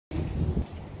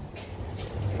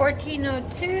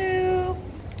1402.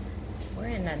 We're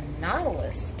in a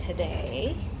Nautilus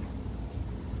today.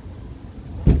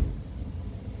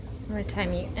 Every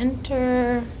time you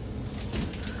enter,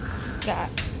 got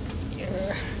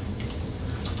your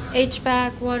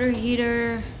HVAC, water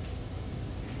heater.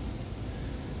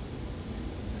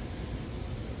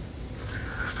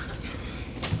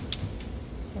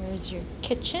 There's your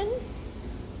kitchen.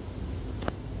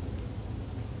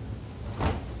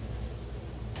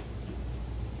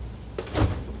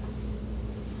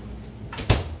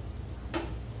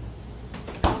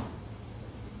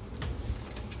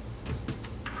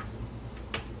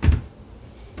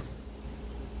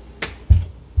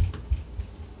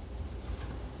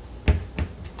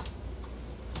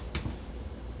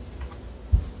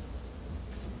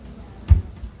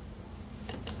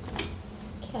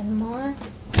 And more.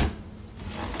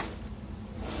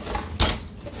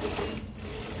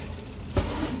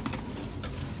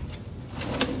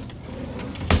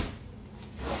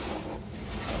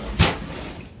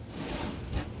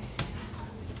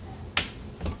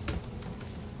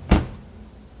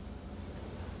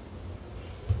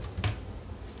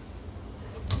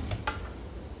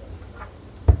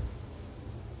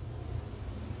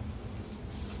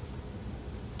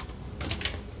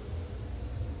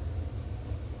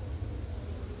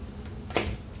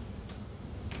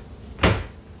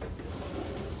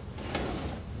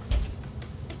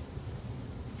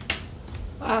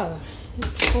 Wow,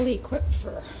 it's fully equipped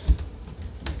for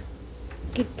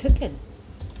good cooking.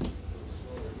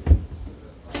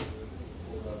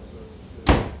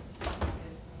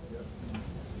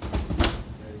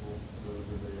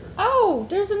 Oh,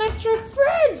 there's an extra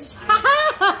fridge!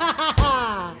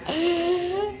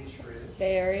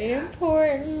 Very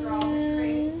important.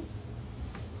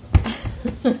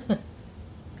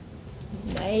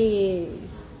 Nice.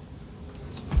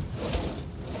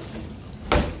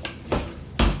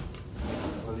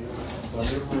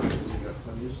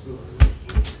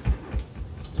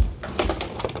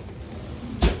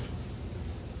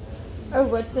 Oh,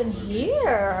 what's in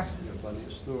here?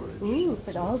 Ooh,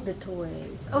 with all the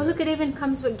toys. Oh, look, it even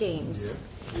comes with games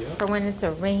for when it's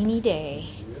a rainy day.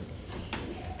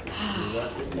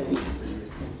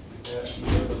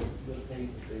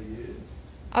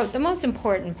 Oh, the most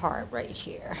important part right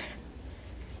here.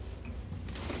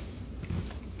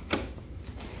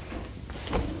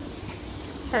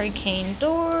 Hurricane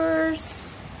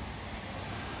doors.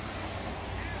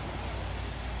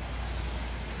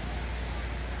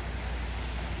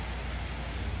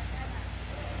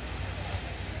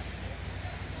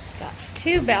 Got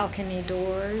two balcony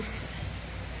doors.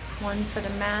 One for the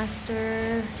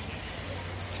master.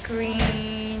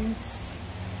 Screens.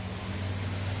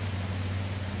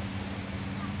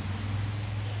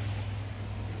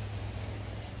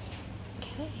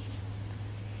 Okay.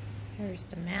 Here's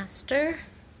the master.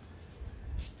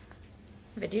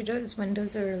 Video those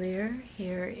windows earlier.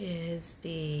 Here is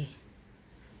the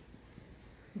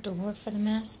door for the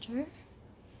master.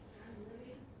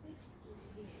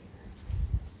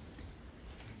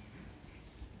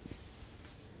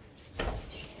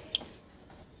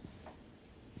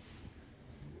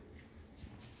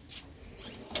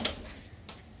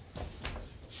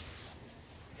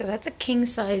 So that's a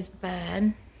king-size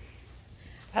bed.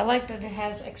 I like that it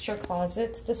has extra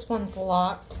closets. This one's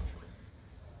locked.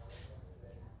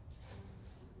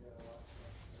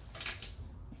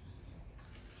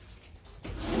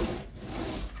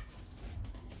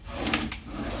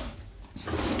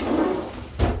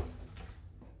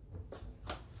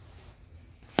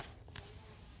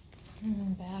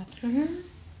 Bathroom.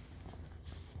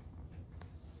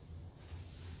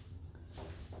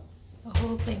 The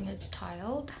whole thing is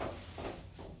tiled.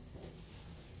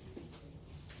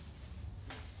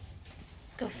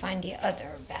 Let's go find the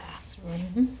other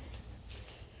bathroom.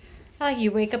 Like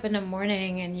you wake up in the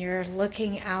morning and you're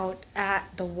looking out at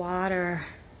the water.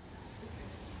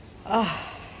 Oh.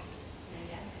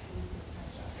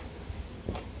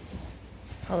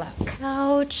 Pull out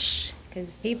couch,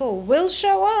 because people will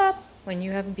show up when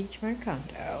you have a beachfront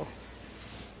condo.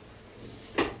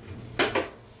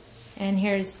 And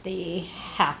here's the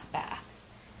half bath.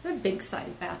 It's a big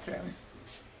size bathroom.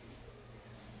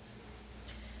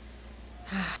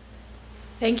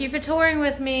 Thank you for touring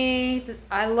with me.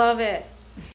 I love it.